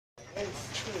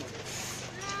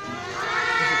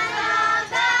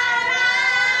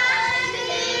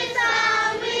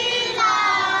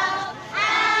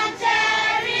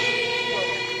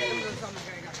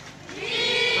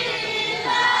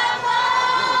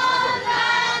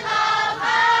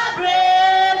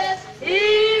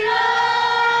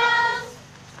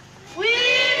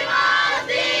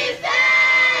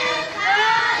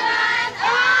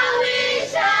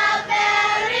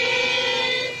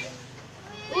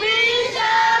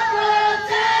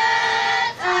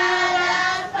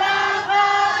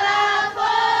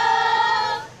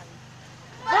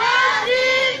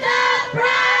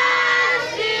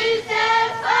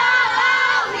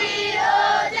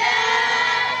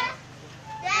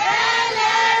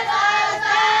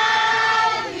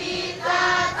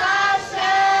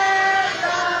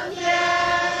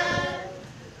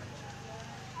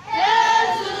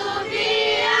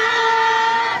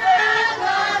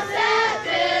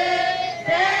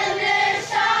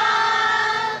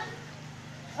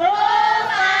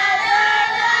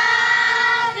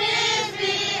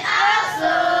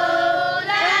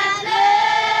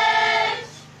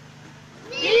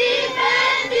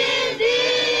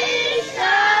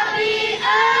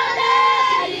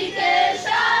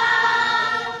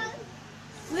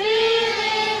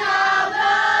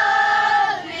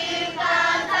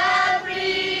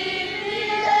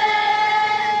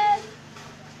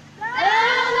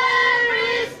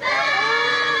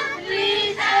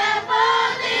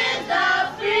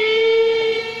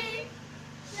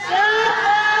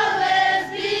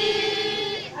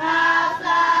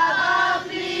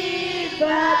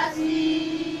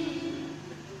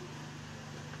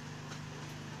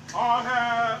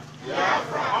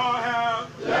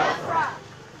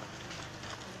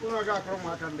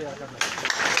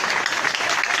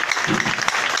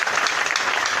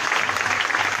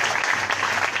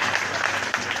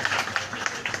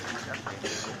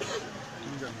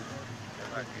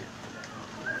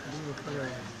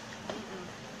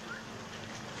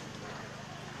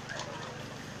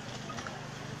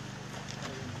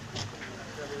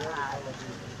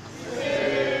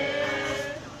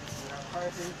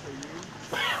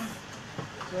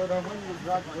So that when you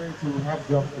graduate, you have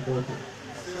jobs to go to.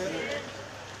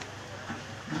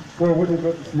 So when you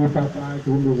go to sleep at night,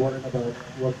 you won't be worrying about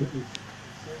what to eat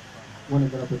when you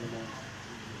get up in the morning.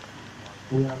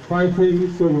 We are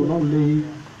fighting so you will not live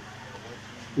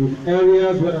in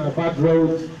areas where there are bad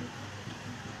roads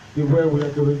the way we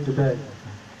are doing today.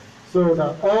 So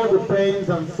that all the pains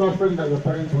and suffering that your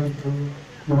parents went through,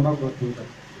 you will not go through them.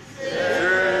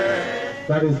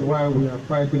 That is why we are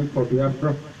fighting for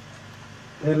Biafra.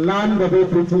 A land of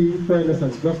equity, fairness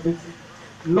and justice,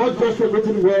 not just for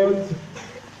written words,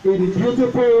 in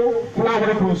beautiful,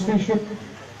 flowery constitution,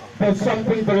 but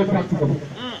something very practical.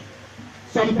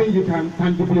 Something you can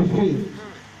tangibly feel.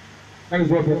 That is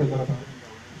what Biafra is all about.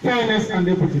 Fairness and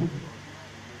equity.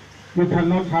 You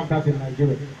cannot have that in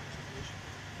Nigeria.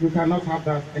 You cannot have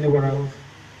that anywhere else.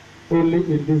 Only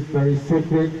in this very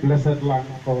sacred, blessed land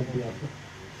called Biafra.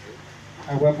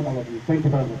 I welcome all of you. Thank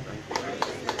you very much.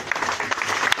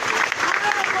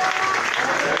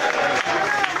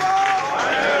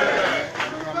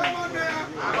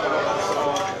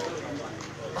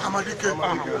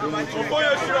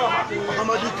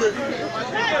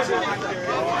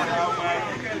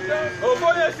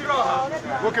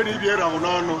 What can you be around?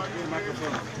 No.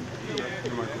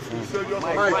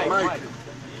 Mike.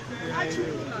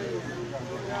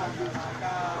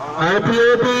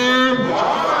 IPOB!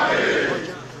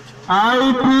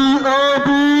 IPOB!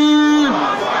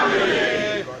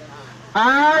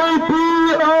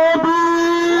 IPOB!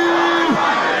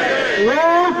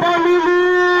 One family!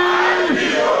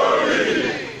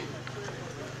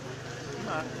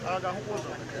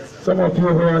 Some of you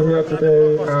who are here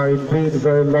today are indeed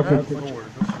very lucky.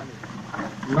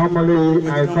 Normally,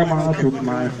 I come out with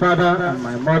my father and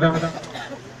my mother,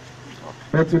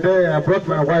 but today I brought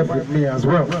my wife with me as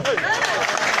well.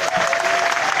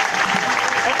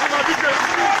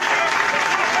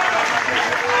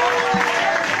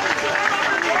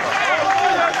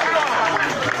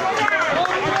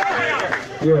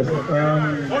 Yes,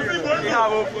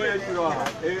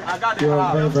 you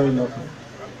are very, very lucky.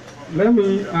 Let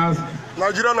me ask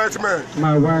Nigerian nightmare.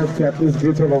 My wife to at least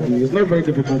greet all of you. It's not very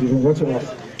difficult, you've been watching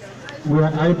us. We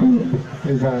are IP,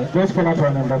 is just follow to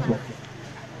Anambra.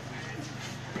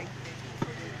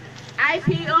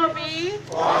 IPOB,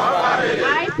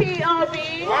 IPOB,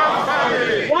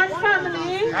 one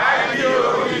family,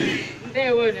 IPOB.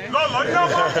 They were there. IPOB,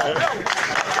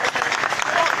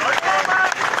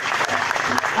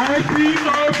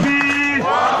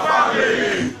 one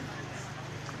family.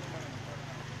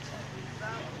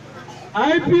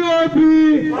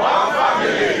 IPOB. One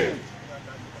family.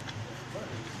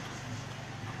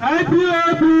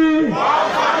 IPOB.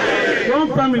 One family. One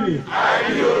family.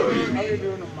 IPOB.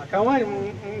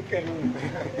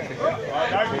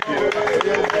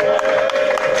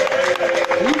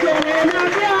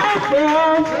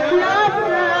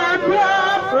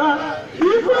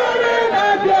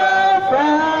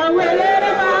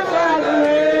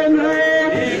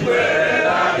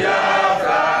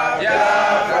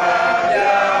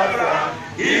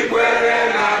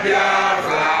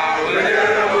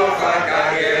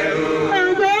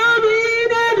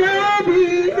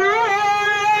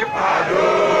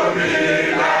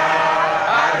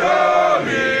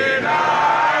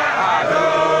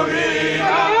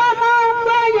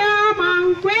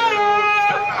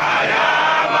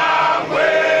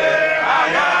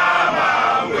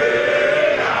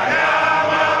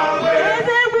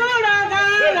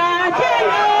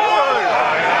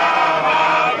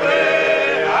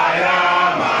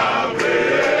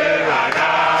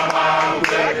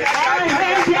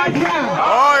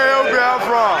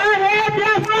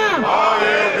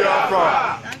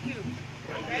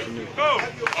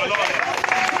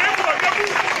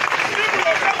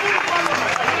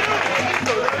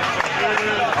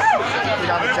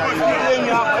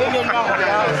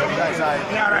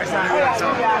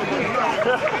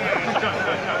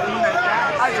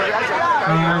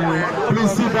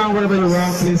 Please sit down wherever you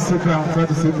are. Please sit down. Try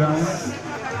to sit down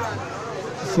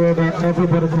so that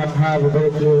everybody can have a very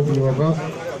clear view of us.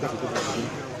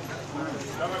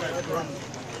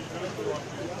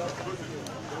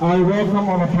 I welcome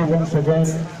all of you once again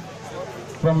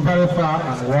from very far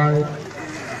and wide.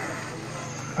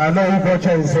 I know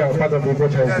Ibocha is here, part of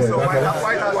Ibocha is here.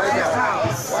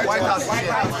 White House is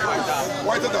here.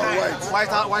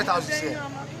 White House is here.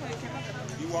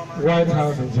 White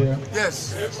House is here.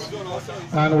 Yes.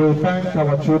 And we thank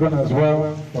our children as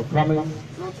well for coming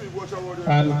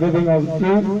and giving us.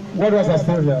 What else are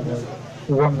still here?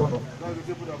 Wonderful.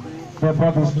 They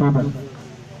brought us students.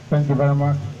 Thank you very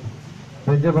much.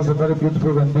 They gave us a very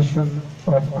beautiful rendition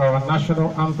of our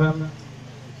national anthem.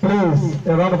 Please,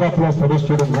 a round of applause for those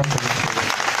students.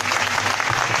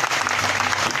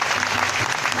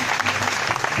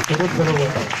 They did very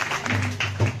well.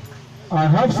 I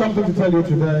have something to tell you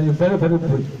today, very, very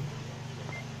brief.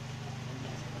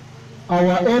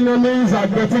 Our enemies are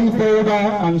getting bolder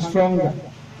and stronger.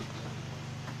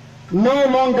 No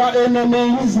longer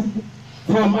enemies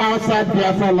from outside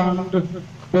Biafra land,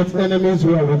 but enemies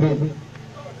who are within.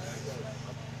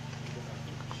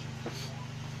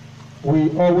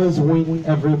 We always win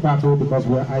every battle because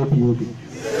we are IPOB.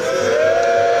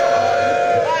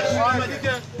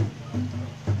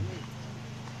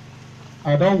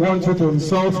 I don't want you to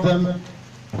insult them.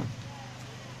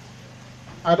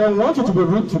 I don't want you to be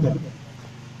rude to them.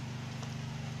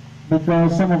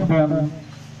 Because some of them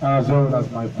are as old as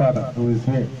my father, who is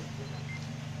here.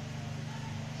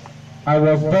 I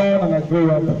was born and I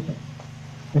grew up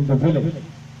in the village.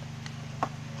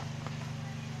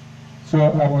 So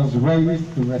I was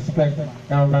raised to respect my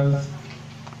elders,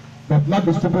 but not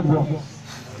the stupid ones.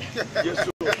 Yes,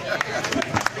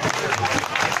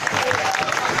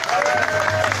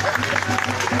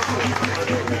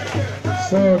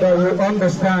 so that you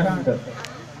understand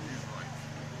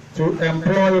to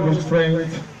employ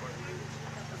restraint.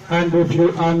 And if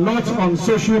you are not on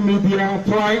social media,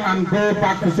 try and go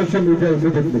back to social media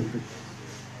immediately,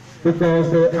 because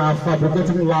they are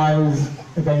fabricating lies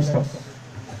against us.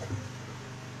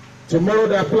 Tomorrow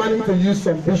they are planning to use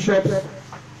some bishops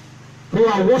who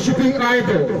are worshipping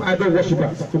idol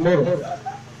worshippers. Tomorrow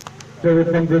they will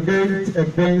congregate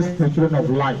against the children of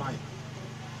light,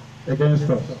 against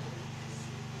us.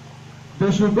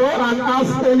 They should go and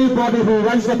ask anybody who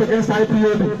rises up against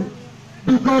IPOB,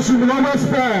 because you will always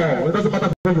fail. It doesn't matter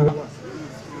who you are.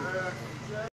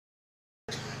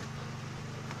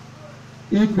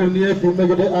 Equally, if you make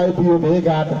the IPOB,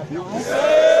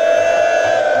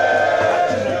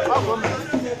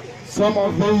 some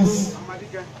of these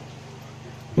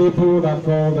people that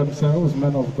call themselves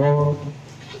men of God,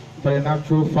 but in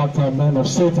actual fact are men of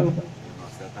Satan.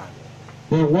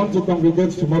 They want to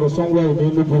congregate tomorrow somewhere in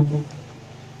Enugu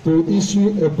to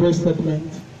issue a press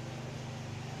statement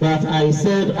that I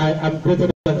said I am greater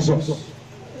than Jesus.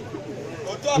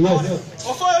 Yes.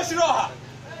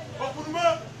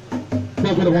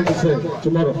 That's what I want to say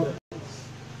tomorrow.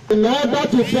 In order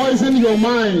to poison your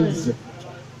minds,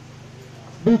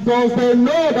 because they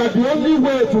know that the only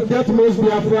way to get most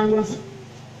Biafrans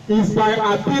is by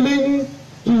appealing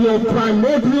to your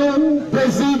primordial,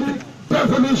 basic,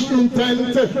 devilish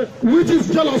intent, which is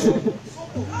jealousy.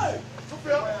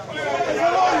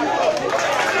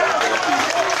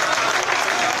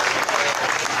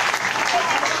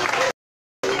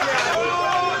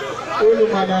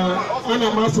 mana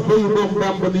ana masu bai don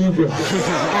bambo ni ibe.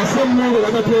 Asim mu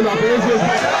da ta tela bezi.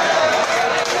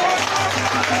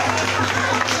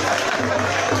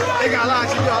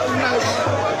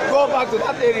 Go back to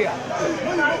that area.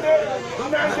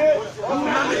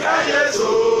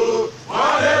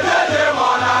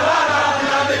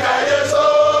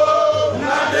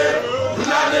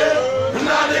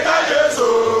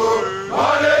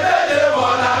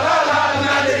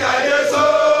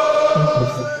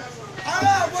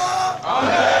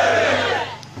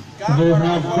 They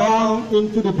have gone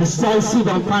into the decisive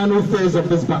and final phase of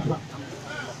this battle.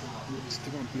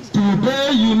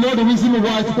 Today, you know the reason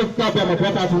why I took Biafra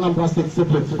brought out Anambra State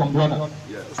separate from brother.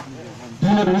 Do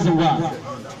you know the reason why?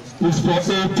 It's for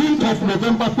 18th of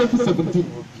November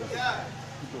 2017.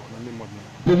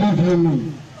 Believe you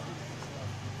me.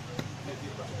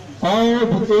 All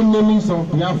the enemies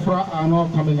of Biafra are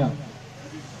not coming out.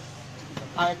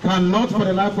 I cannot for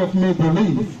the life of me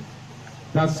believe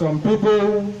that some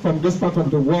people from this part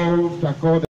of the world that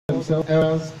call themselves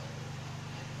elders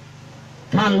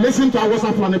can listen to our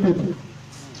Western people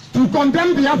to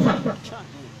condemn Biafra.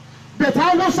 But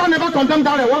our Western never condemned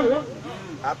that one.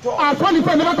 Our foreign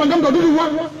never condemned the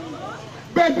one.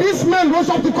 But this man rose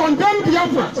up to condemn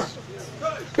Biafra.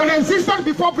 The resistance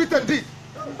before Britain did.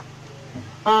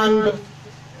 And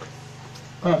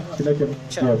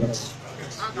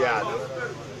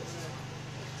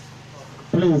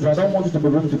please, I don't want you to be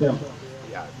rude to them.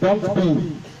 Don't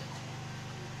be.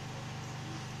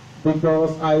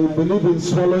 Because I believe in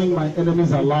swallowing my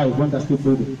enemies alive when they're still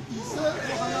breathing.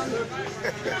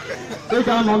 They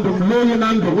down on the million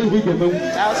and the way he get them.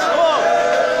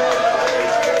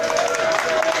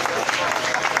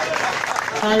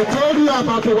 I told you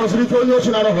about the was Rito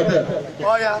Ocean Hotel.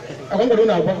 Oh yeah. I want to do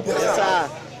now. Yes, sir.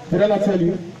 Did I not tell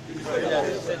you?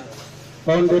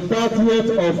 On the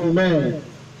 30th of May,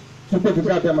 people to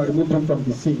grab them and remove them from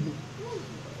the sea.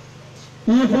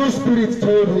 Evil spirits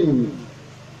told him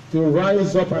to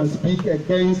rise up and speak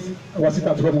against our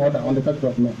sit-at-home order on the 30th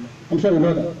of May. I'm sure you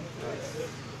know that.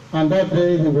 And that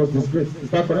day he was disgraced. Is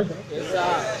that correct? Yes,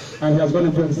 sir. And he has gone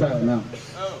into exile now.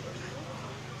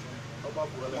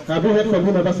 Have you heard from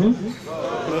him ever since?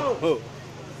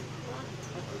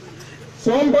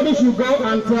 Somebody should go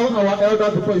and tell our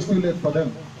elders before it's too late for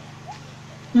them.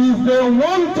 If they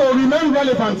want to remain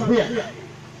relevant here,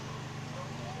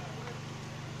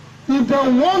 if they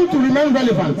want to remain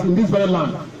relevant in this very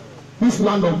land, this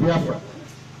land of Biafra,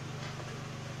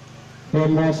 they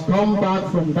must come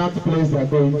back from that place they are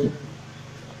going to.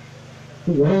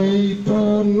 We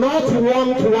do not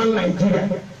want one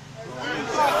Nigeria.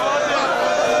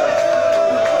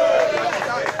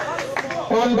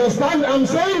 Understand? I'm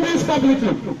saying this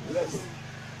publicly.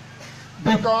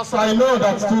 Because I know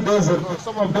that 2 days ago,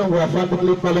 some of them were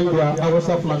frantically calling their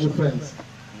Hausa family friends,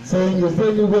 saying, is there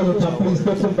any way you can please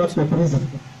take him back to prison?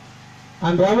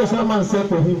 And the Hausa man said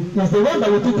to him, is the one that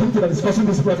will take him to the discussing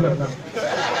this problem now.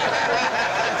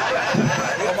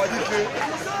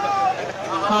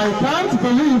 I can't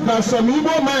believe that some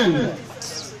Igbo men,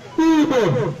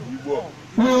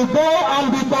 will go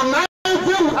and be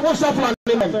conniving with Hausa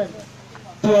family men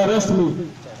to arrest me.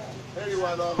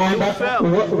 And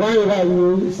why are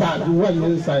you sad? Why are you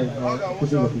inside?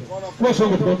 What's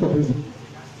wrong with going to prison?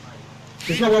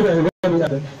 It's not what we are.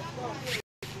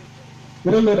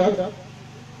 You don't know that?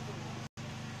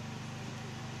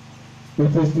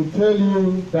 It is to tell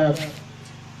you that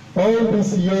all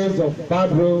these years of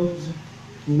bad roads,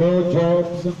 no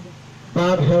jobs,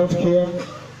 bad health care,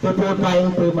 people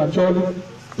dying prematurely,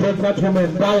 pregnant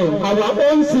women dying. Our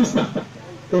own sister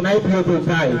in IPOB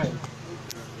died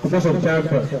because of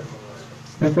childbirth,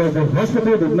 because the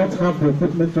hospital did not have the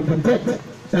equipment to protect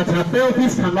that her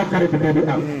pelvis cannot carry the baby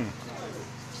out.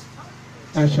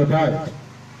 And she died.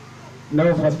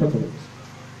 No hospital.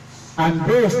 And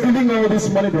they are stealing all this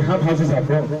money, they have houses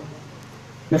abroad.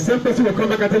 The same person will come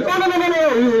back and tell, oh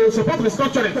no, you support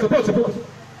restructuring, support.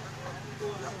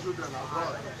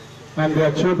 And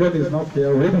their children is not there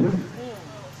already.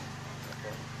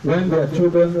 When their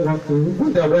children want to,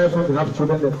 when their wives want to have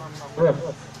children,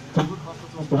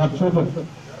 to have children.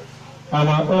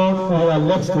 Our own who are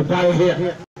left to die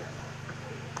here.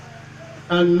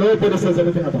 And nobody says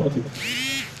anything about it.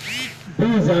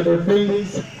 These are the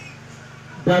things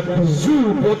that the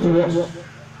zoo brought to us.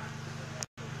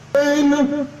 Pain,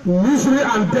 misery,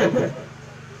 and death.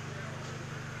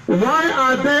 Why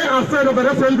are they afraid of a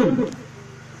referendum?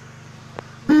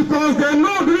 Because they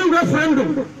know during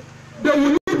referendum, they will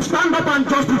need to stand up and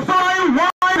justify why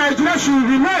Nigeria should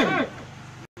remain.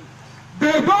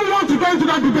 They don't want to go into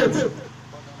that debate.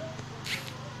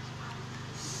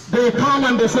 They come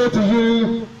and they say to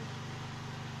you,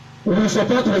 We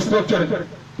support restructuring.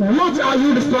 What are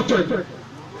you restructuring?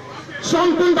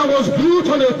 Something that was built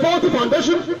on a faulty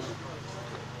foundation?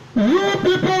 You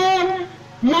people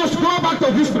must go back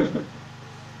to history.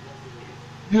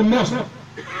 You must.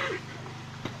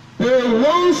 They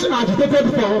once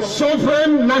agitated for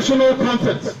sovereign national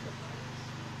conference.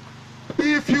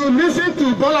 If you listen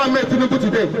to Bola Ahmed Tinubu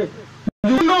today,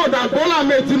 you know that Bola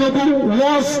Ahmed Tinubu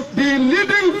was the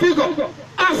leading figure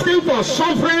asking for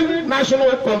sovereign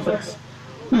national conference.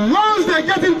 Once they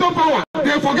get into power,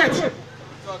 they forget.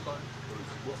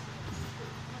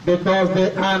 Because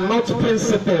they are not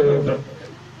principled.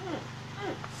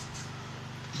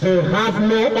 They have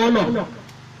no honor.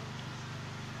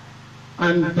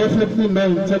 And definitely no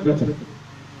integrity.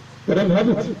 They don't have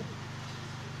it.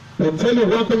 They tell you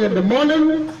one thing in the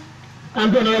morning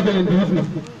and do another thing in the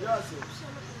evening.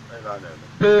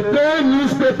 They pay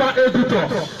newspaper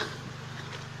editors.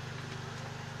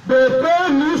 They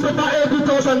pay newspaper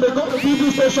editors and they go to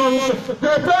TV stations.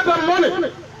 They pay them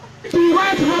money to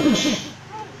write rubbish.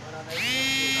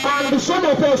 And some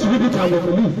of us read it and we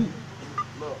believe.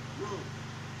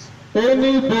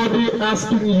 Anybody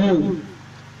asking you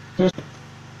to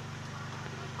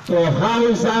for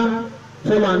Hausa,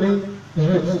 Fulani,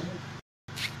 youth.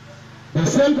 The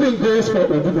same thing goes for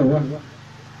Oduduwa.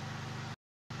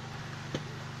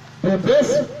 The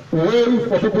best way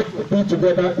for people to be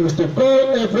together is to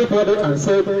call everybody and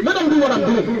say, let them do what I'm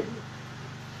doing.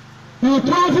 You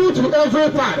travel to every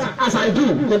part, as I do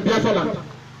in Biafra land.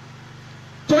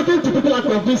 Talking to people and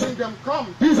convincing them,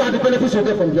 come, these are the benefits you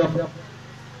get from Biafra.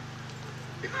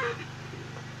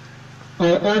 I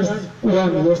asked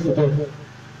one yesterday,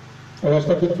 I was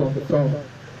talking from the town.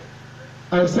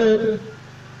 I said,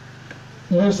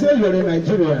 you say you're in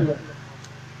Nigeria.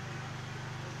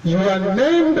 You are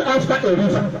named after a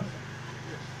river.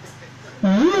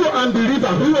 You and the river,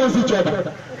 who owns each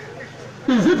other?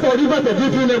 Is it for river to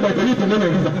give you name or for you to name a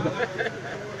river?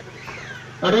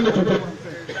 I don't know if you can.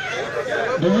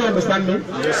 Do you understand me?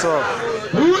 Yes, sir.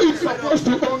 Who is supposed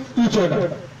to own each other?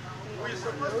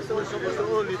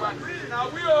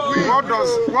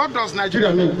 What does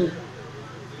Nigeria mean?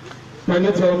 Can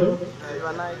you tell me?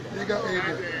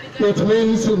 It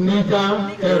means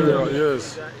Niger area.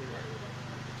 Yes.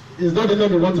 Is that the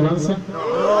name you want to answer?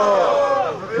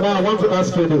 No. Now I want to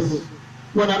ask you this.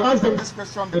 When I asked them this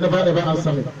question, they never ever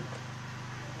answer me.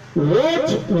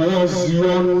 What was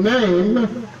your name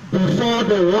before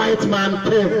the white man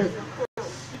came?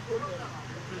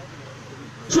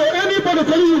 So anybody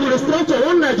telling you will restructure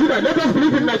one Nigeria, let us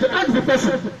believe in Nigeria. Ask the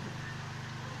person.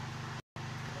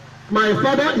 My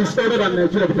father is older than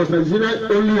Nigeria because Nigeria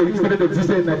only started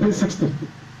existing in 1960.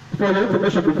 For your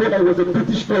information, before that was a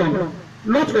British colony,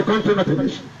 not a country, not a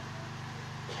nation.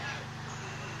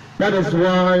 That is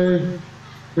why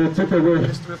they took away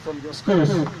history from your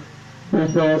schools.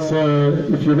 Because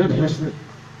if you read history,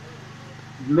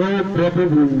 nobody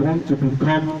will want to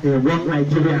become a one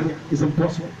Nigerian. It's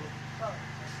impossible.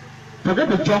 Forget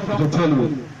the job to tell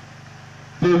you.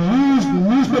 They use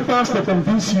newspapers to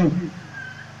convince you.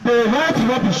 They write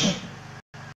rubbish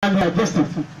and they digest it.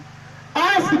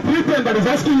 Ask the Britain that is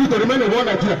asking you to remain in one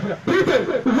Nigeria. Britain,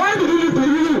 why did you leave the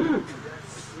EU?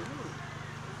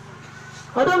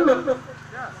 I don't know.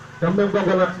 I want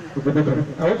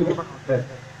to go back there.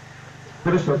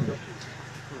 Very shortly.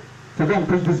 To go and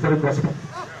preach this very gospel.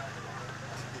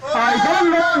 I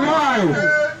don't know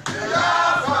why.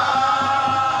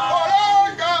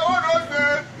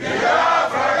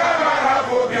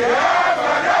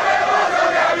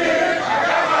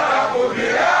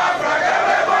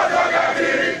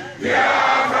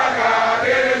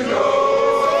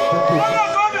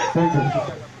 Thank you.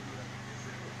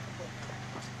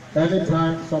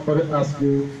 Anytime somebody asks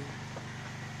you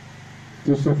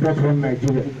to support one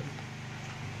Nigeria,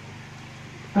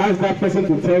 ask that person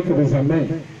to tell Theresa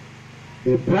May,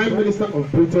 the Prime Minister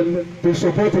of Britain, to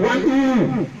support one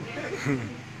EU.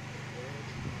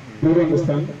 Do you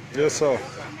understand? Yes, sir.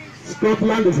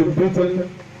 Scotland is in Britain.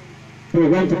 They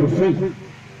want to be free.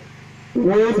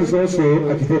 Wales is also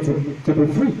agitating to be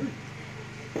free.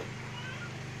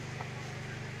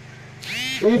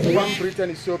 If one Britain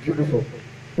is so beautiful,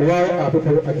 why are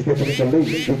people agitating to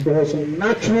leave? Because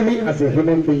naturally, as a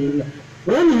human being,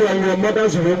 when you are in your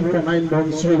mother's womb for 9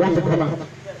 months, you want to come out.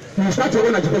 You start your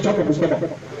own agitation from the stomach.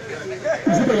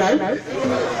 Is it a lie?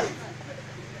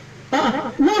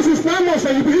 Once it's 9 months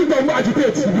and you begin to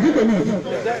agitate, you begin to move.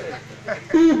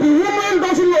 If the woman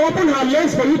doesn't open her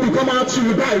legs for you to come out, she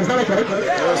will die. Is that correct?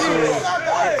 Yes,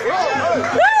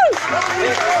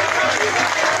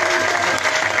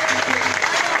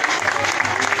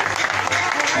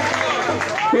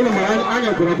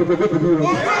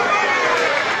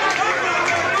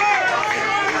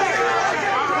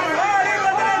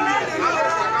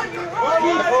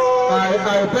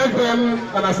 I begged them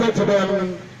and I said to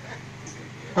them,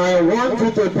 I want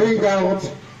you to bring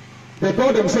out, they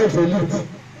call themselves elite.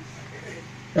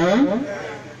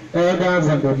 Elders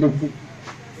and elite.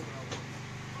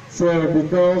 So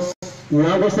because we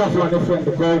always have one friend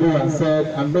called you and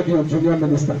said, I'm maybe a junior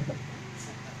minister.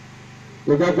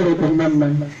 You got to remember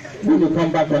when you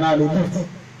come back and I'll elite.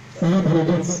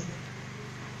 Elite.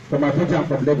 From Abuja and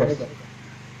from Lagos.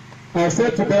 I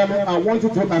said to them, I want you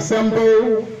to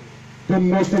assemble the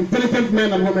most intelligent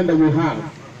men and women that you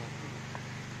have.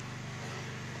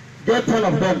 Get 10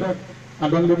 of them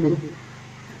and only me.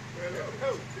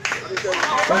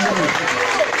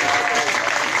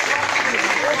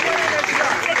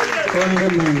 Only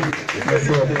me. I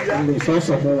said, only source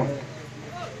of more.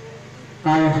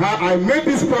 I made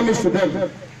this promise to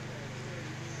them.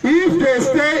 If they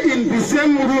stay in the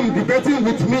same room debating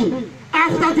with me,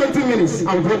 after 20 minutes,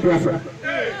 I will vote Biafra.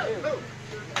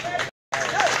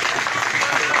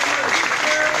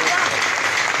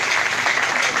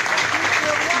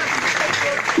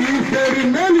 If they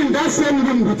remain in that same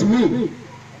room with me,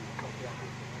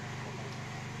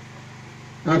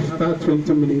 after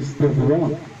 20 minutes, they've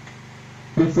won.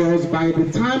 Because by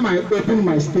the time I open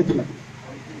my statement,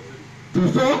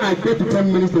 before I get to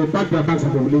 10 minutes, they pack their bags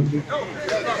and they will leave.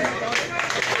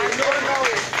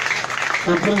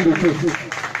 I'm telling the truth.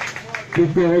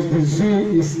 Because the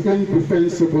zoo is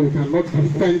indefensible. You cannot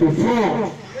defend the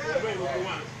fraud.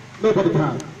 Nobody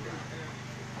can.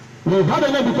 We had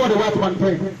a name before the white man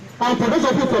came. And for those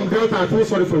of you from Delta, I feel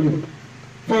sorry for you.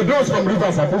 For those from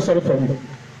Rivers, I feel sorry for you.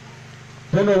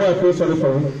 Do you know why I feel sorry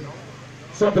for you?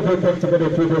 Some people came together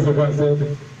 3 days ago and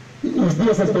said, is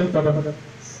this a thing for them?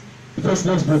 First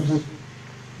next group.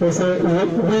 They say,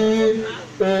 we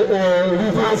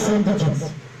Rivers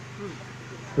indigenous.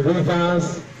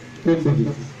 Rivers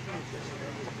indigenous.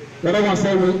 The other one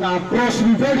said, we are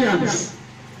cross-Riverians.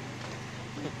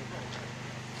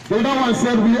 The other one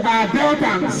said, we are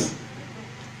Deltans.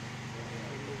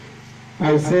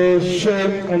 I say,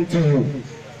 shame unto you.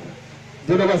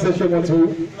 Do you know what I say, shame unto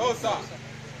you? No, sir.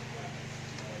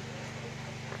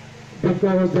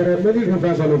 Because there are many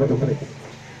rivers all over the place.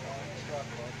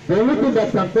 The only thing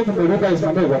that can go to the river is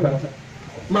man-made water.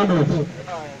 Man-made.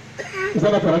 Is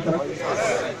that not correct?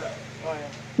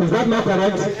 Is that not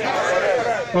correct?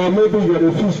 Or maybe you are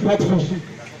a fish, fat fish.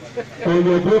 Or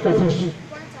you are a broken fish.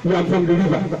 You are from the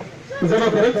river. Is that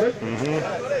not correct?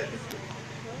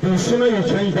 The sooner you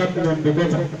change that name, the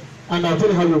better. And I'll tell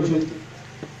you how you change it.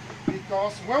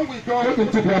 Because when we go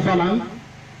into Biafra land,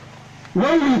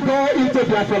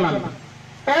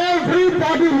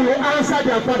 everybody will answer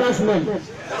their father's name.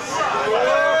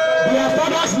 Their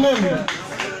father's name.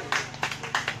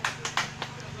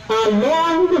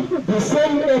 Along the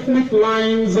same ethnic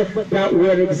lines that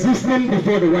were existing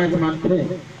before the white man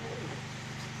came.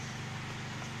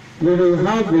 We will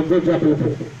have the Goja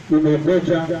people. We will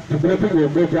Goja, developing your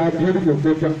Goja, building your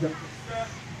Goja.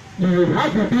 You will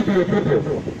have the Ibibio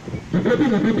people, developing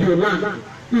the Ibibio land.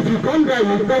 If you come there, you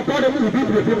will call them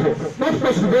Ibibio people, not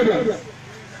Presbyterians.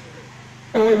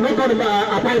 Or not call them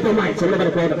Apaitomites, or whatever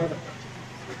they call them.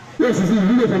 Yes, you see, you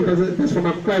know from this from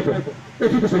Apaito.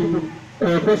 If you do some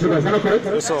Presbyterians, is that correct?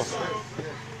 Yes, sir.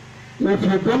 If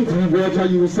you come to Goja,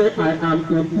 you will say, I am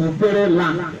in Ibere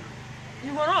land.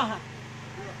 You were wrong.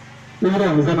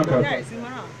 Is that not correct? Yes, you were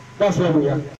wrong. That's where we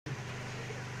are.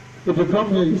 If you come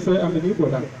here, you say, I'm in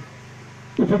Igbo land.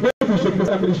 If you go to Shekiri,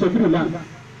 I'm in Shekiri land.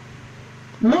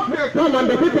 No, they come and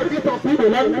they take a bit of Igbo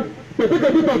land, they take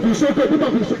a bit of Ishoko, a bit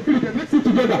of Shekiri, they mix it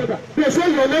together. They say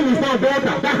your name is now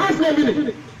Delta. That has no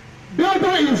meaning.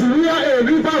 Delta is where a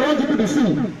river runs into the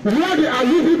sea. Where the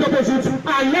alluvial deposits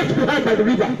are left behind by the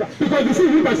river. Because the sea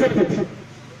will accept it.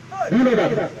 Do you know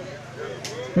that?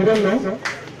 You don't know?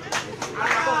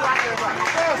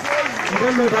 You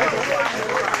don't know that?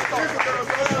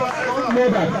 Know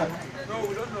that.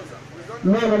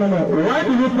 No. Why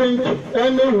do you think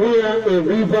anywhere a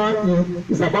river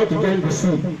is about to join the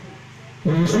sea,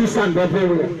 you see sand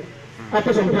everywhere?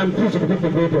 After some time, trees will begin to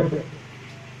grow there.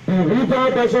 The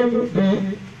river doesn't,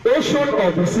 the ocean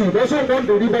or the sea doesn't want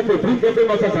the river to bring every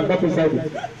nonsense and up inside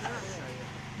it.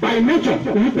 By nature,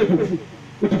 you take it.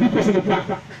 It will be possible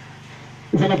back.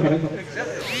 Is that not correct?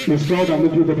 It's called a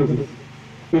mutual deposit.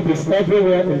 It is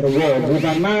everywhere in the world.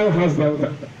 River Nile has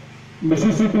delta.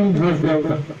 Mississippi has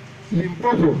delta.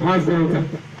 Limpopo has delta.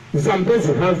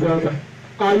 Zambezi has delta.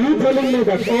 Are you telling me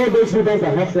that all those rivers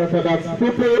that have delta, that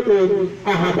people in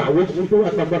Ahaba, which people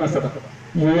at Anambra,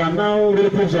 you are now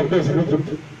relatives of those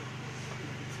regions?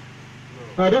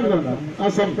 I don't know now.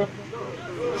 Ask them.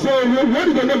 So where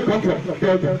did the name come from?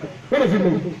 Delta. What does it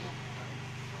mean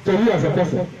to you as a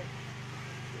person?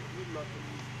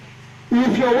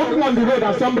 If you're walking on the road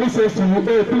and somebody says to you,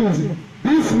 hey, please,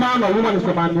 this man or woman is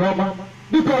from Anioma,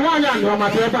 because why Anioma,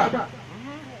 does that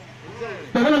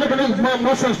make any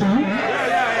more sense to you?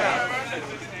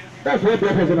 That's what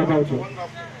Biafra is about you.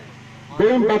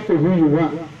 Going back to who you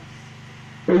are.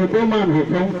 A young man who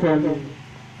come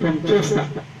from Chester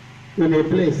in a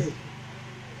place,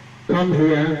 come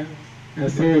here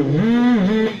and say,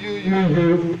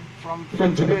 you,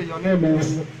 from today your name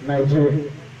is Nigeria.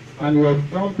 And you're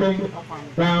jumping up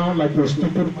and down like a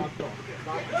stupid actor.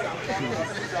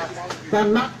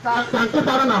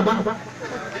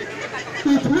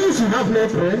 It means you have no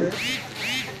friend.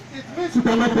 It means you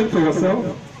cannot think for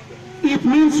yourself. It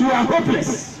means you are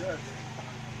hopeless.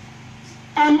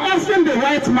 I'm asking the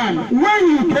right man, when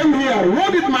you came here,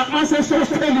 what did my ancestors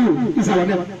tell you is our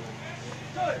name?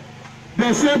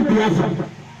 They said Biafra.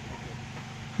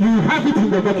 You have it in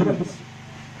the documents.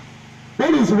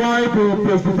 That is why the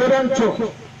Presbyterian Church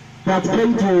that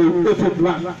came to Ethiopian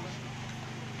land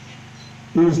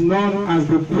is known as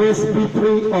the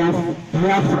Presbytery of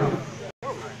Biafra.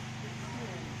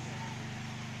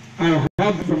 I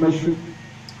have information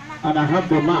and I have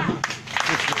the map.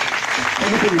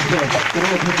 Everything is there.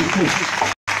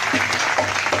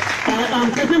 I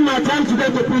am taking my time today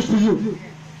to preach to you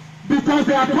because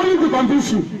they are calling to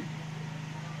convince you.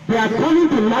 They are calling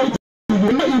to lie to you.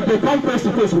 If they come face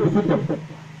to face with the people.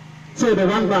 So they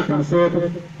ran back and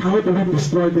said, how do we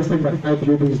destroy this thing that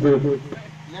IPOB is doing?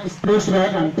 Let's try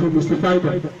and to mystify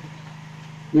them.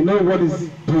 You know what is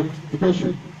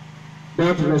purification?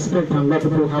 That respect and love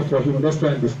people have for him. Let's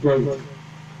try and destroy it.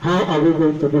 How are we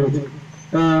going to do it?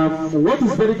 What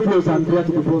is very close and dear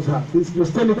to people's heart is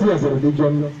Christianity as a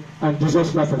religion and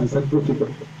Jesus Christ as a central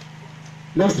figure.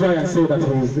 Let's try and say that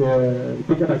he is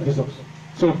bigger than Jesus.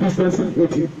 So Christians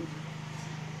hate him.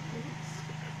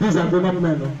 These are grown-up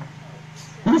men.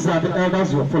 These are the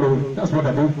elders you are following. That's what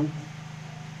I do.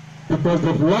 Because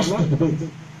they've lost the debate.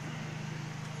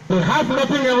 They have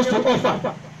nothing else to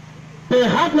offer. They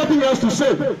have nothing else to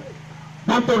say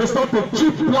than to resort to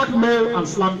cheap blackmail and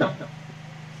slander.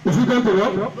 Is he going to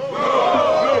work?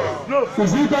 No.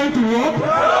 Is he going to work?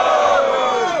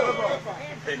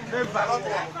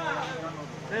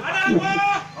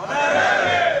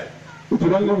 It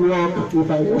will only work if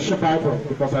I worship idol,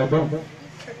 because I don't.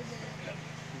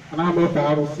 And I'm not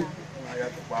out.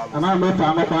 And I'm not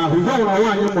out. You don't know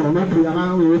why you're not and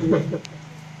I'm with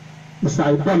it's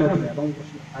idolatry. I don't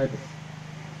worship idols.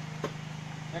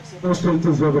 Exodus 20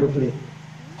 is very clear.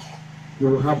 You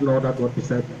will have no other God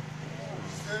beside me.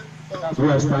 That's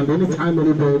where I stand anytime,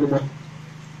 any day, anymore.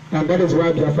 And that is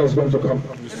why Biafra is going to come.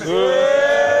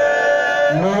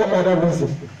 No other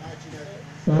reason.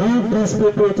 Leave these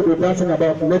people to be dancing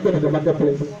about naked in the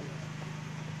marketplace.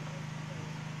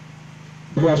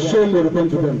 Their shame will return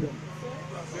to them.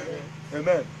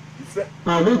 Amen.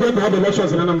 Are we going to have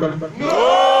elections in Anambra? No!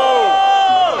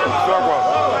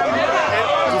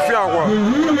 Do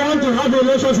you want to have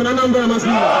elections in Anambra?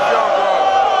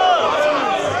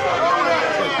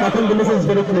 I think the message is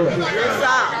very clear.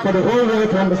 For the whole world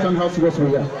to understand how serious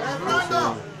we are.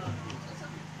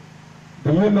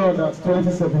 Do you know that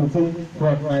 2017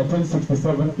 from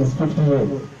 1967 is 50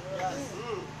 years?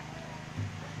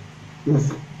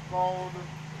 It's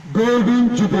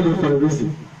Golden Jubilee for a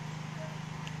reason.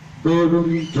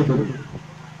 Golden Jubilee.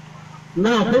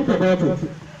 Now think about it.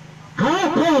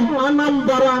 How come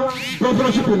Anambra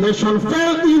governorship election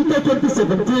fell into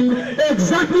 2017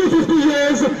 exactly 50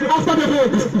 years after the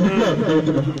vote is declared?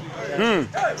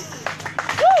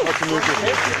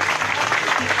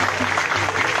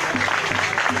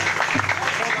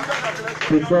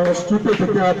 Because people to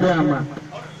Biafra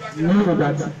knew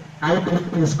that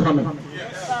IPOB is coming.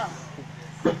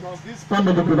 Because this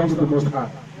family belongs to the Most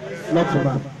High, not to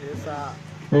man.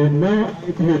 They know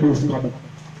IPOB is coming.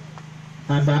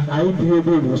 And that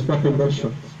IPOB will stop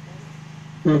elections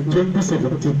in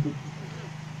 2017.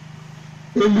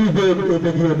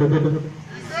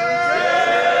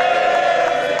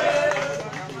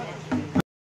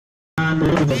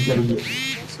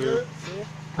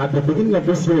 At the beginning of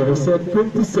this year, we said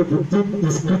 2017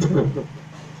 is critical.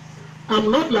 I'm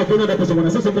not like any other person. When I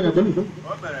say something, I don't know.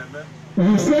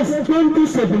 He says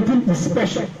 2017 is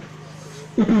special.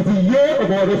 It is the year of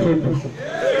our referendum.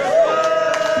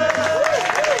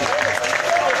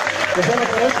 Is that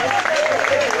okay?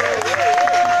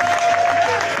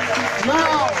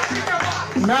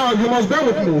 Now you must bear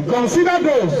with me. Consider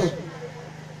those.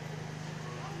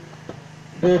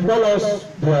 They call us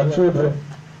their children.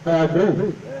 I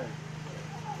agree.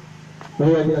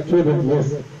 We are their children,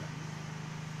 yes.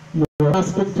 You are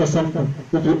asking for something.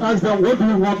 If you ask them, what do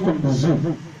you want from the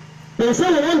zoo? They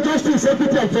say we want justice,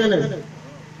 equity, and fairness.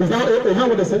 Is that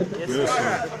what they say? Yes,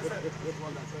 sir.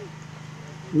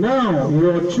 Now,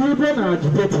 your children are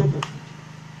agitating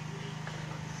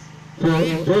for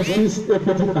justice,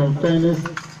 equity, and fairness.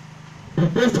 The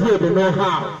best way they know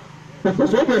how.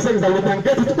 Because what they're saying is that we can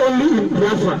get it only in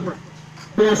Biafra.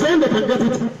 They are saying they can get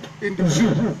it in the zoo.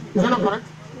 Is that not correct?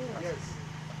 Yes.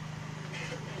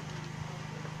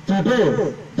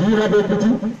 Today, do you have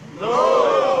equity?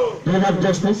 No. Do you have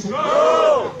justice?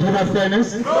 No. Do you have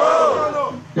fairness?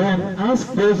 No. Then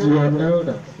ask those your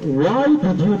elders, why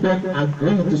did you then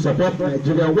agree to support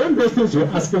Nigeria when those things you're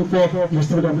asking for, you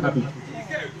still don't have it?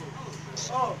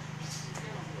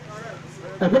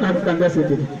 I don't have to say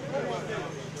it.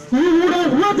 You would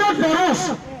have voted for us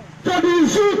for the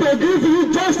issue to give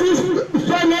you justice,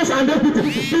 fairness, and equity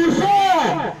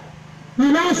before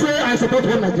you now say I support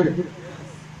one Nigeria.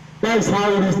 That is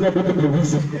how it is not going to be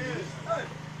reasoned.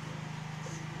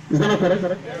 Is that not correct?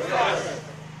 Yes.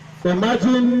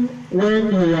 Imagine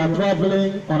when you are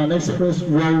traveling on an express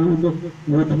road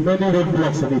with many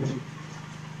roadblocks in it,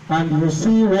 and you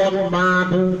see one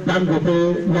man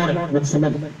Dangote lorry with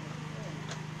cement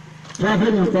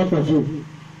traveling in front of you.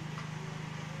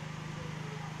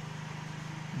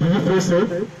 Do you feel safe?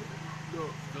 No.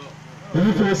 Do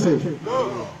you feel safe?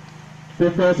 No.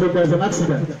 Because if there is an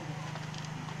accident,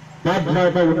 that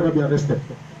driver will never be arrested.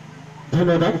 Do you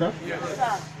know that?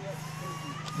 Yes.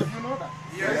 Do you know that?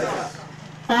 Yes.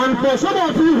 And for some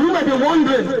of you who may be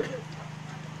wondering,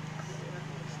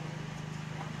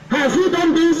 has he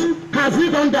done this? Has he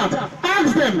done that?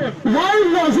 Ask them,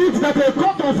 why was it that a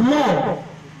court of law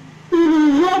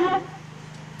in Europe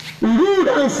ruled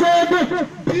and said,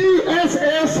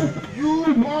 DSS, you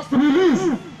must release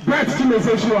Brett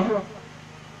Chimezie?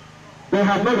 They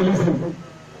have not released him.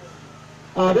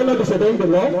 Are they not disobeying the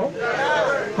law?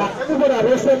 Has anybody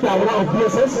arrested the owner of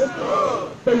DSS?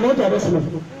 They want to arrest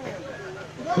him.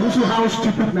 Do you see how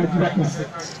stupid Nigeria is?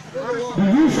 Do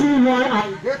you see why I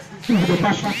hate the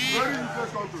passion?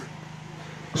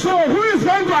 So who is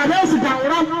going to arrest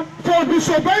Gawram for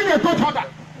disobeying a court order?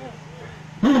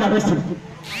 Who will arrest him?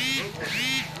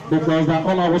 Because they are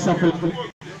all our suffering.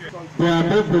 They are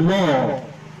above the law.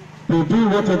 They do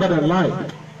whatever they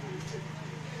like.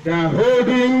 They are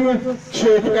holding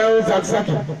Sheikh El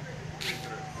Zakzaki.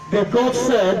 The court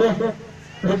said,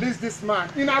 release this man.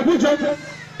 In Abuja,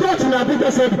 court in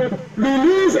Abuja said,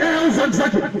 release El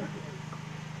Zakzaki.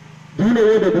 Do you know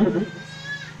what they do?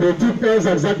 They took El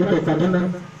Zakzaki to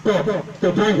Kanu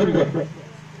to join him there.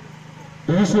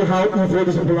 Do you see how evil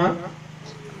these people are?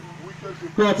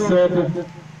 God said,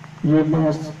 you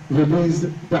must release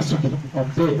Dasuki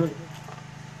of day.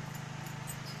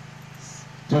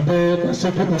 Today,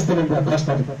 Dasuki is still in their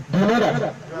custody. Do you know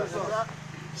that?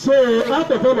 So,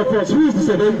 out of all of us, who is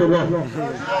disobeying the law?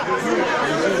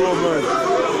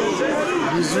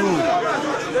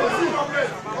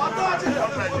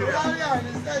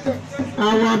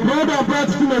 Our brother brought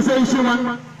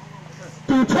Chimezie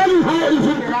to tell you how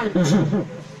evil the guy is.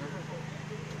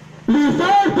 We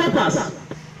filed papers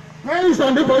based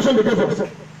on the information they gave us.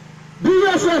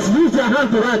 DSS used their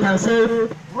hand to write and say,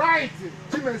 right,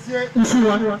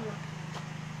 Chimezie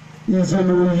is in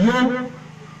Uyo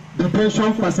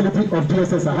detention facility of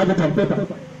DSS. I have it on paper.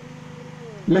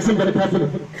 Listen very carefully.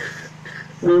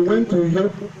 We went to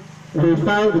Uyo, we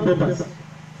filed the papers.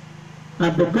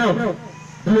 At the court,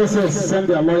 DSS sent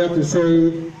their lawyer to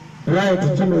say, right,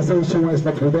 Chimezie is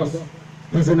not with us.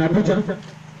 He's in Abuja.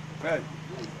 Right.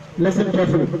 Listen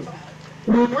carefully.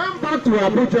 We went back to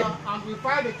Abuja and we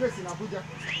filed a case in Abuja.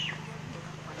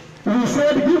 We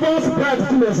said, give us right,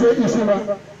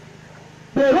 Chimezie.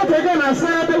 They wrote again and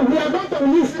said, we are going to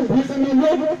release him. He's in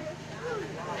Uyo.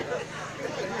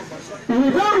 We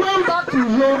then went back to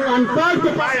Uyo and filed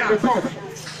papers in the court,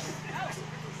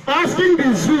 asking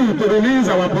the zoo to release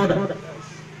our brother.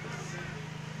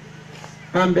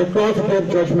 And the court gave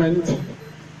judgment.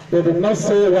 They did not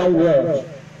say one word.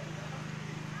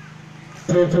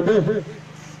 Till today,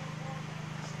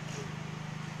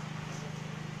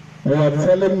 you are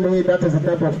telling me that is the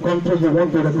type of country you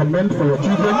want to recommend for your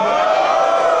children?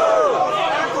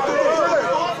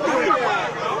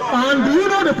 And do you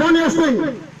know the funniest thing?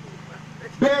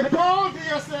 They call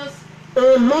DSS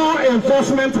a law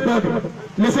enforcement body.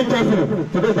 Listen carefully,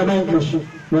 today they know English.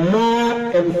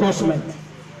 Law enforcement,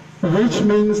 which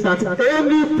means that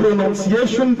any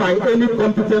pronunciation by any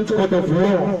competent court of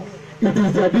law, it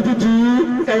is their duty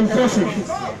to enforce it.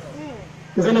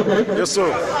 Is that not correct? Yes,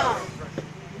 sir.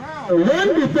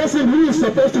 When the person who is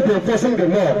supposed to be enforcing the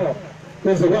law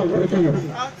is the one breaking it,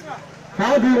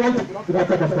 how do you want to block that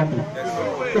type of country?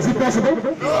 Is it possible?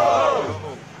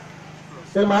 No.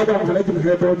 In my dog, I let him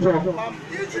hear about job.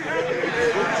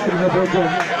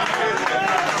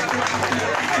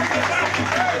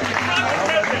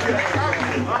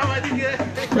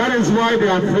 That is why they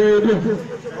are afraid,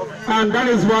 and that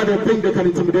is why they think they can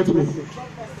intimidate me.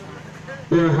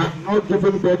 They have not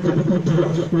given birth to people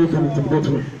who can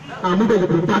intimidate me. I'm moving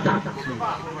to Bata.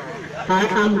 I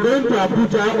am going to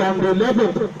Abuja on the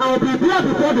 11th. I'll be there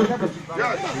before the 11th.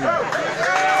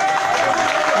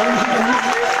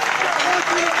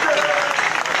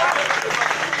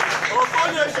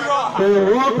 The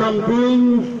work I'm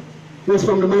doing is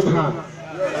from the Most High.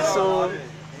 So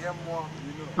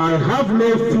I have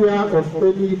no fear of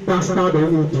any bastard or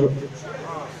any idiot.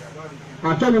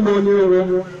 I tell you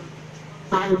more.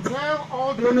 I tell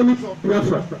all the enemies of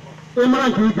Biafra,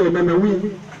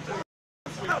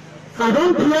 I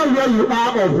don't care where you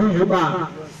are or who you are.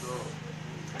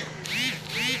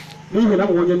 Even that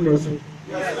one knows.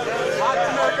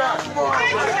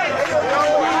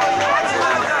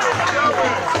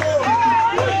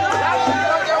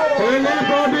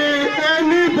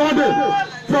 Anybody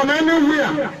from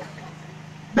anywhere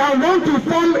that want to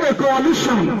form a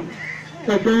coalition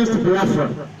against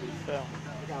Biafra,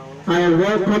 I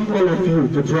welcome all of you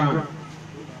to try,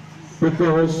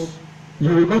 because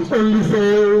you will not only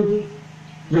fail,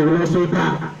 you will also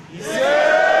die.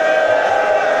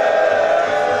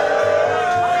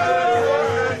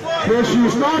 They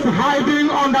should start hiding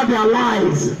under their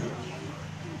lies.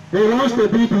 They want to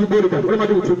be people. What am I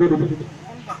doing to people?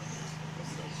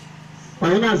 I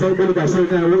say, what am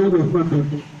I doing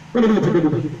to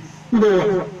people? You know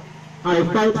what? I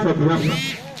fight for Biafra.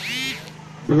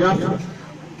 Biafra.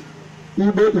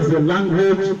 Igbo is a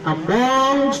language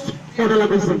amongst other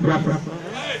languages of Biafra.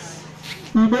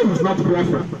 Igbo is not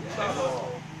Biafra.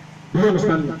 Do you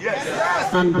understand me?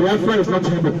 Yes. And Biafra is not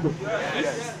Igbo.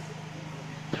 Yes.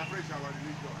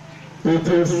 It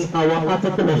is our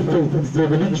article of faith. It's the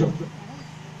religion.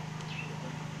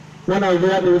 When I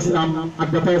hear this, I'm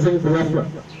advertising Biafra.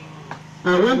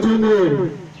 I went to Nero.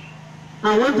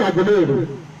 I went to Aguilera.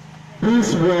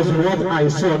 This was what I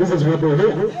saw. This is what they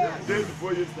hear.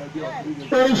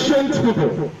 Ancient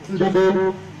people,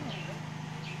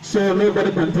 so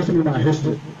nobody can teach me my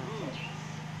history.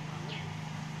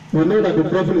 We know that the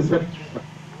prophet is very.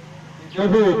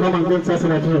 Nobody will come and go and say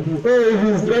like you. Oh,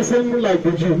 he's dressing like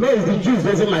the Jew. No, it's the Jews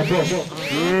dressing like us.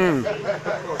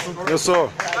 Yes, sir.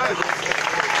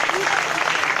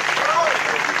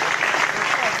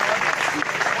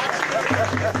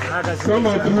 Some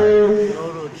of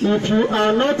you, if you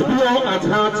are not pure at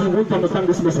heart, you won't understand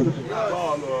this message.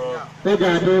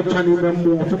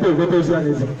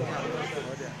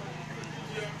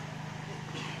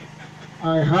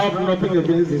 I have nothing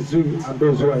against the Jews and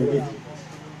those who are in it.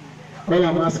 All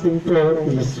I'm asking for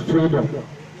is freedom.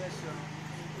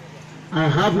 I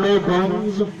have no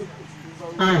guns.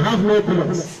 I have no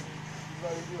bullets.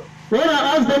 When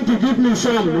I asked them to give me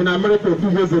some in America 2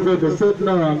 years ago, they said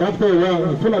no, and after a while,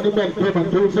 the Fulani men came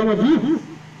and told some of you.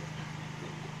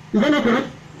 Is that not correct?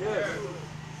 Yes.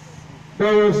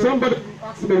 There was somebody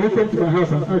who came to my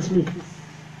house and asked me,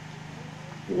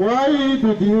 why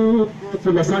did you go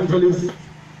to Los Angeles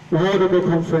to hold a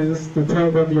conference to tell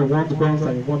them you want guns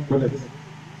and you want bullets?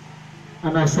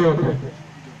 And I said,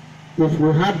 if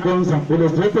we had guns and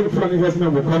bullets, do you think Fulani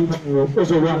herdsmen would come to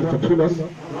also want to kill us?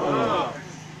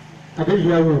 I didn't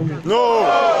hear you.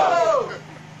 No!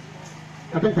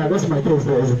 I think that's my case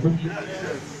there, isn't it?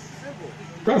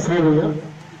 That's how we are.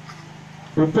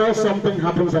 Before something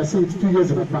happens, I see it 2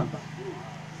 years in advance.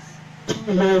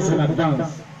 2 years in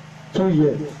advance. 2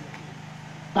 years.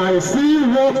 I see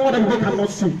what other people cannot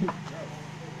see.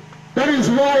 That is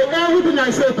why everything I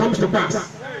say comes to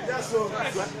pass.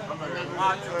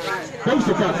 Comes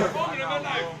to pass.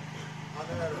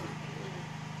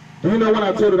 Do you know when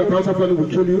I told you the council family will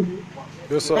kill you?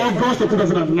 Yes, sir. August of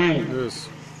 2009. Yes.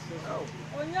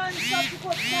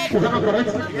 Is that not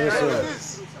correct? Yes,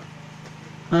 sir.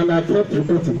 And I kept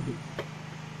repeating,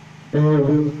 they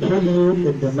will kill you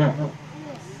in the north.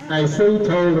 I say it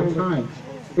all the time.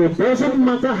 It doesn't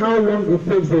matter how long it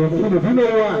takes, they will kill you. Do you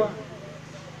know why?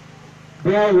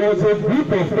 There was a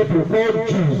group of people called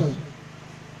Jews.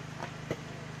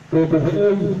 They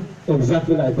behave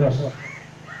exactly like us.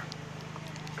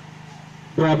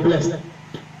 They are blessed,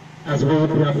 as well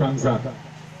Biafrans are.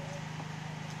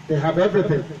 They have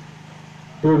everything.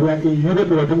 They were in Europe,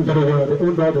 they were doing very well. They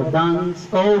owned all the banks,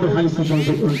 all the high institutions,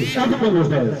 they owned it. Everything was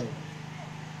theirs.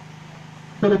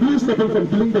 But they didn't stop them from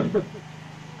killing them.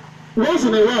 Once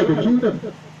in a while, they kill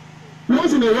them.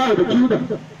 Once in a while, they kill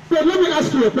them. But let me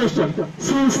ask you a question.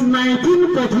 Since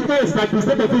 1948 that the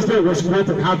state of Israel was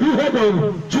created, have you heard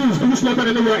of Jews being slaughtered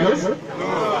anywhere else?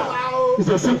 No. It's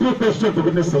a simple question, for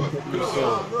goodness sake.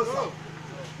 No.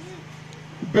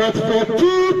 But for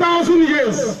 2,000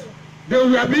 years, they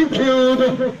were being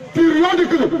killed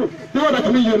periodically. You know what I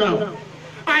mean you now.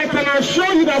 I can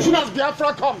assure you that as soon as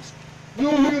Biafra comes, you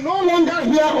will no longer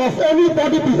hear of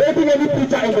anybody behaving any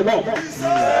preacher in the north.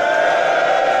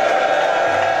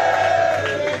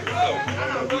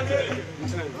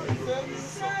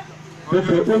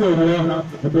 People who will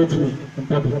debate me in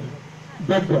public,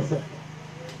 beg them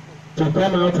to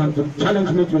come out and to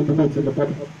challenge me to a debate in the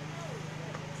public,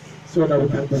 so that we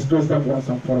can disclose them once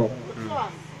and for all.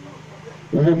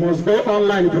 You must go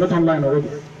online if you're not online already.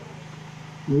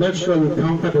 Make sure you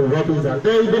counter the rubbish that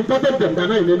they imported them, they're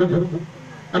not in anything.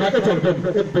 And I ate of them,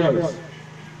 8 boys.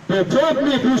 They told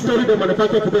me this story they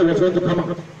manufactured today was going to come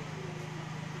out.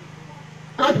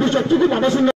 Archbishop Tukuba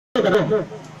doesn't know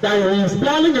that he is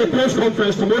planning a press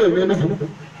conference tomorrow in anything,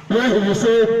 where he will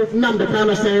say, Anambra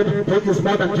Kanu said he is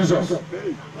more than Jesus.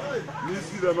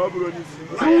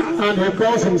 And he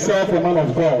calls himself a man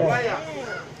of God.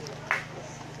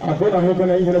 I thought I was going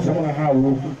to hear someone how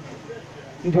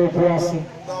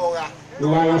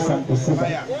liars and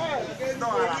deceivers.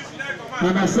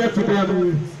 And I said to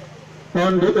them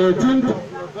on the 18th,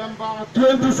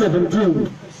 2017,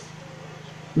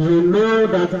 you know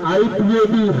that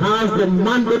IPAB has the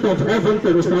mandate of heaven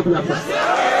to restore Biafra.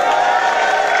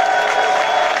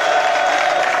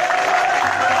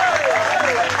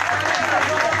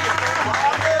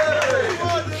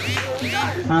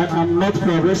 I am not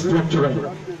for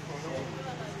restructuring.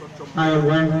 I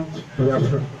want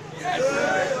Biafra.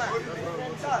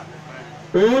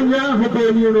 Only who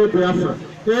can you know Biafra?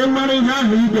 Everybody has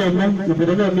he can if you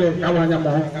don't know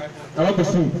I want to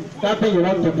see. That thing you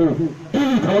want to do. Do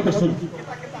it, I want to see.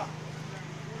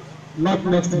 Not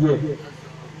next year.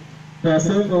 They are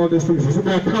saying all these things.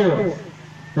 They are cowards.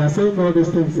 They are saying all these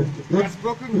things. This is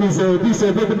broken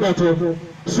battle.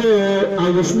 So I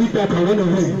will sneak out and run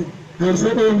away. And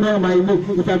say, oh no, my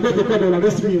look, if I go to court, they will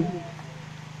arrest me.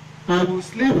 I will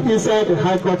sleep inside the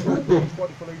high court that day.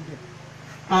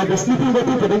 I'll be sleeping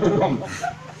waiting for them to come.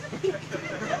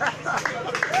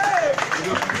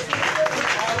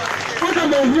 What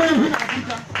am I hearing?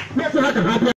 Let's have a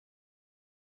happy.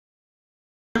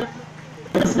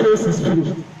 This case is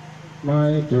finished.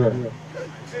 My dear.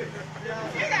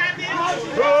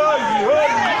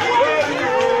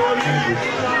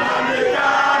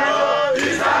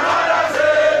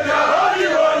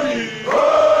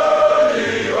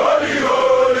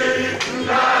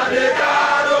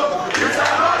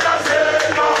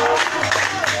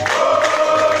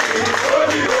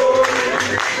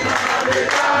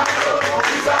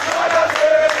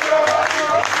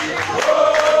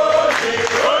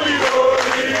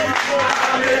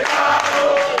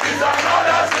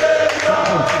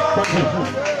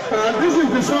 This is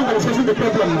the song that is facing the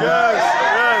problem now. Yes.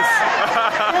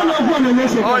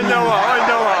 I know.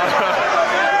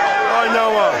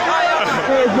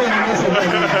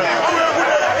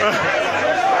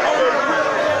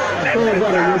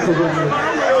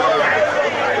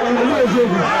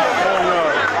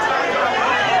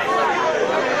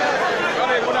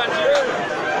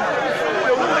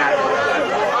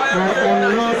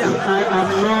 I am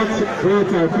not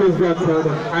great at please God.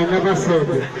 I never said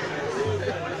it.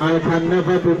 I can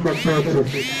never be competitive.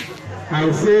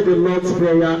 I say the Lord's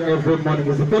Prayer every morning.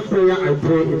 It's the first prayer I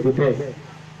pray in the day.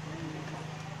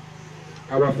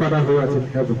 Our Father who art in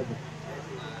heaven.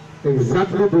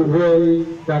 Exactly the way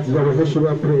that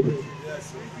Yeshua prayed.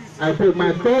 I pray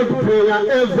my third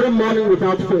prayer every morning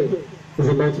without fail is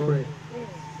the Lord's Prayer.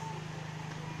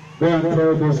 Go and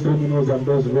tell those criminals and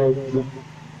those rogues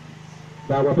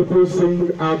that our people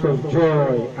sing out of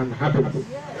joy and happiness.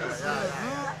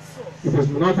 It is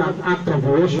not an act of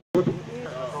worship.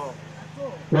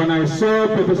 When I saw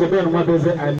Professor Ben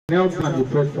Wadeze, I knelt and he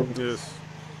prayed for me. Yes.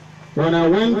 When I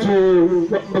went to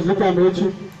Muslim,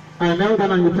 I knelt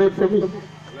down and he prayed for me.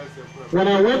 When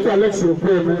I went to Alexi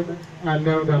Prayman, I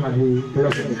knelt down and he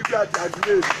blessed me.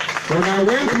 When I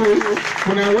went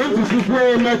to Sifo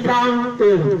Meka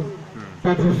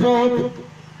 34th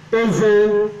Eze,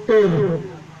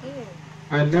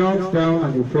 I knelt down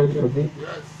and he prayed for me.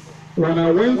 When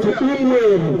I went to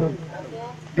Umwe,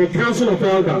 the Council of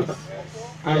Elders,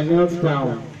 I knelt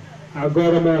down. I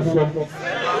got a miracle.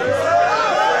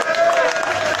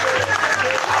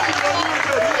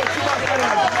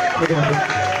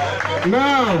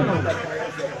 Now,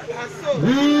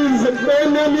 these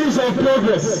enemies of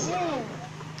progress,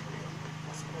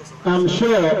 I'm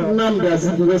sure Anambra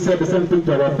said the same thing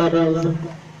to our fathers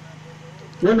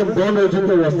When the Donald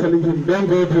was telling him, don't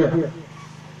go there.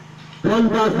 Come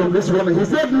back from this one. He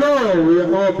said, no, we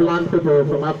are all black people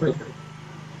from Africa.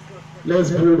 Let's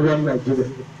build one Nigeria.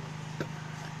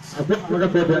 I think I'm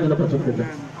going to go in a particular.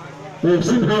 We've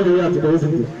seen how we are today,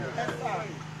 isn't it?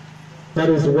 That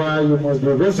is why you must be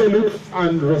resolute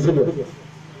and resilient.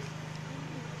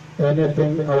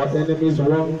 Anything our enemies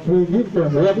want, we give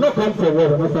them. We have not come for war,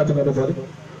 we're not fighting anybody.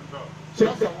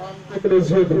 So, take it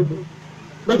easy.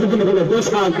 Not even the village,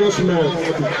 just hard, just small.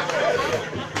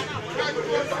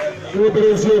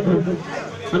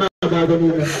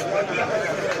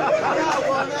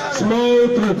 Small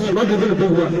troops, not even the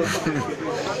big one.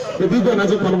 The big one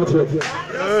hasn't come out yet.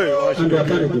 And they are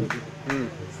panicking.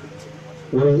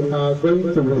 We are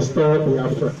going to restore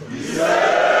Biafra.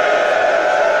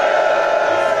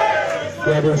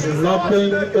 There is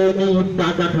nothing any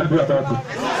bagger can do about it.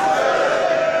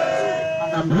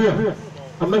 I'm here.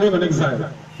 I'm not going on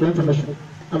exile. For information.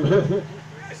 I'm here.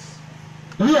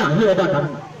 Here, bagger.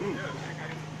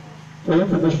 For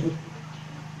information.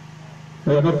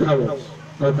 We are not cowards.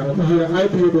 Here,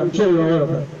 IPOB, I'm sure you're aware of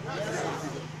that.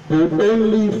 The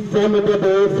only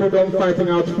formidable freedom fighting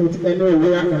outfit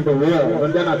anywhere in the world,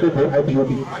 and then I people IPOB.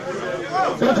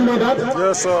 Don't you know that?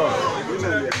 Yes, sir.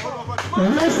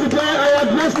 Yesterday I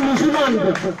addressed New Zealand.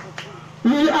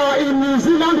 We are in New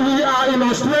Zealand, we are in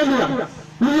Australia,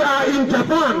 we are in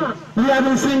Japan, we are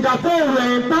in Singapore, we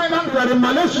are in Thailand, we are in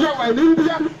Malaysia, we are in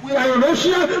India, we are in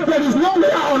Russia. There is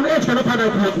nowhere on earth cannot find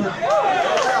IPOB.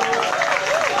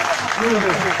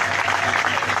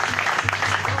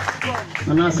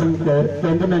 And I think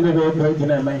the many go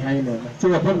in my hand.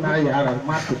 So upon I are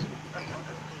market.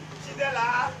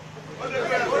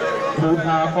 Who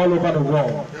are all over the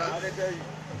world.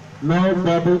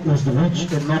 Nobody is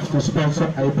rich enough to sponsor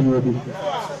IPOB.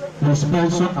 We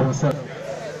sponsor ourselves.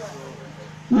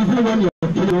 Even when your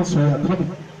opinions were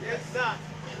coming.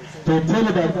 To tell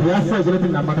you that Biafra is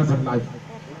anything that matters in life.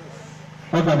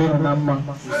 Other than Anambra.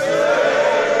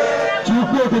 You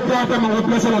go to Biafra and will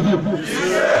bless all of you.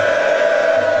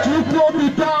 You go to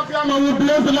Biafra and will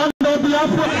bless the land of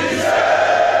Biafra.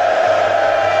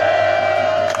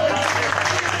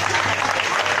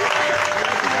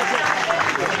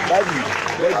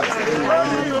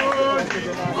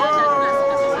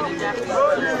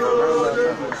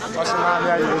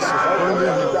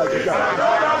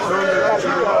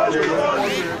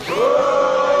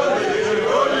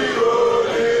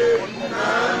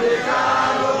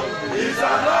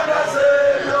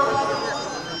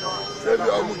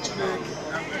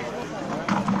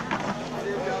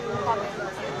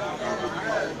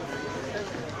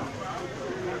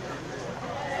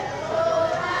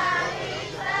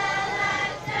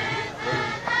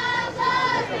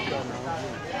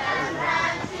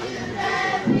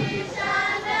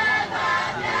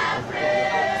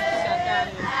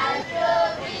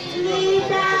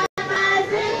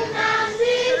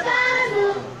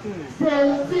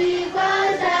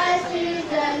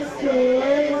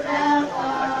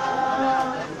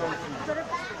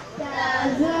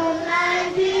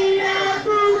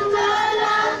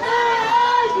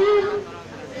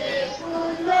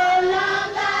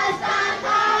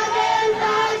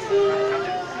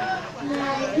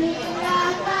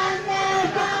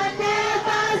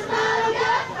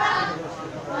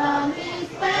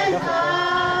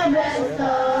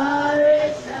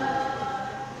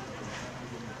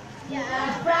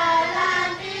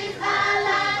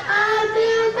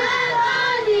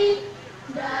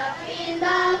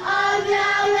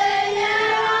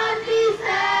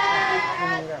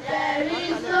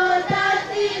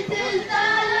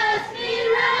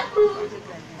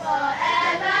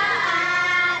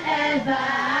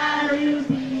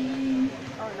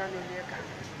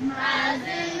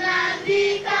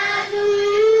 Kanu,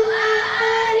 you are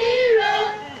a hero.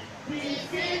 We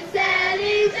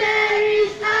sincerely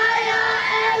cherish all your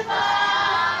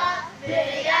efforts.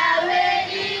 They are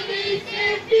waiting with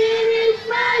His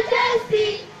majesty.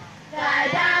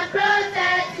 Guide and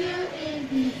protect you in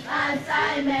this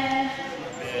assignment.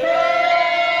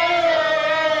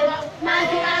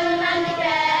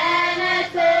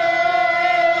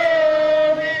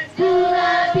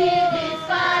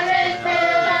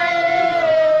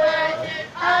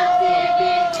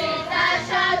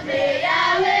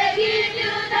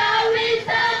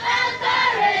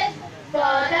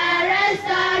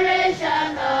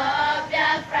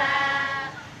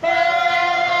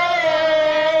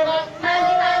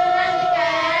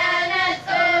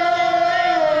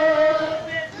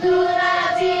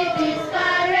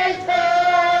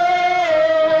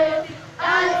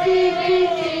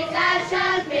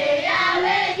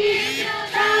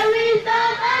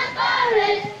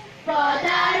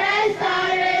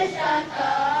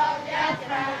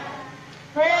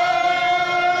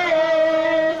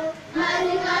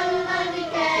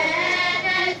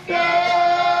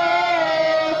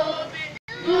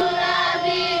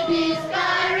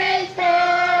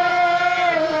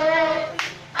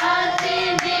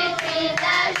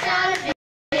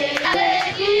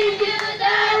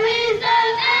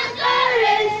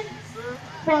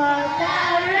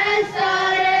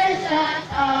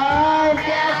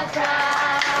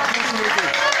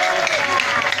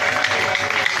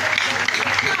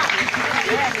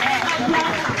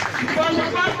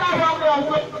 master work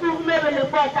of movement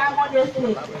report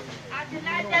honestly. I'm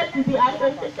delighted to be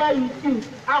associated with you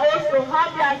and also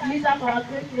happy as leader for our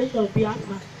great nation,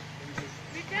 Biafra.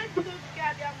 We thank you,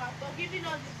 Biafra, for giving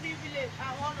us the privilege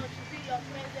and honor to be your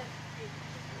presence today.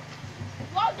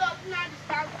 What does NAD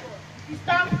stand for? It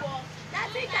stands for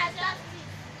nothing as justice,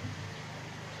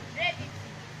 dignity,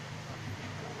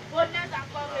 boldness and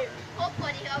courage, hope for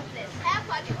the helpless, help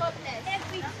for the hopeless,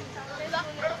 equity.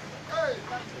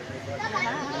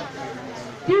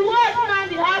 The word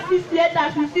NAD has 6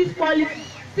 letters with 6 qualities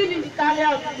still in the carrier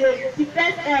of today. The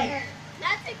first N.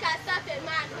 Nothing can stop a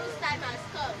man whose time has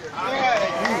come.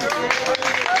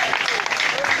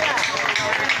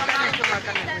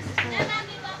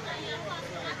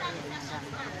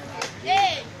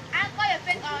 A. Anchor your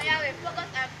faith on Yahweh, focus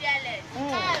and fearless. M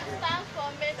stands for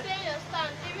maintain your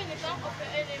stand even in front of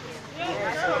your enemies.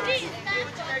 D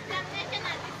stands for determination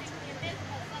and discipline based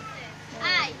on success. I.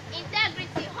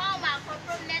 Integrity, hallmark for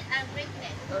prominence and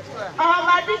greatness. Our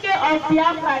Madike of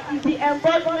Biafra is the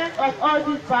embodiment of all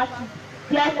these virtues.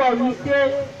 Therefore, we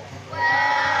say,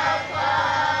 welcome.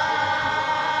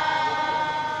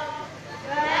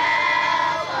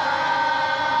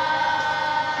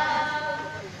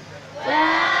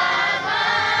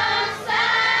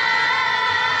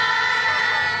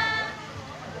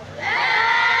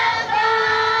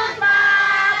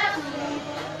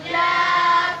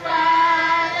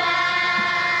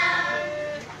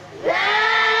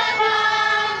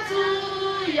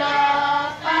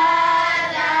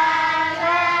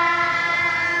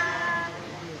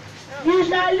 You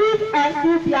shall live and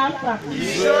do Biafra. You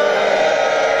shall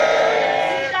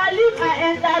live and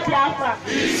enter Biafra.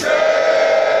 You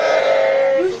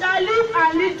shall live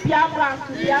and lead Biafra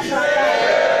to Biafra.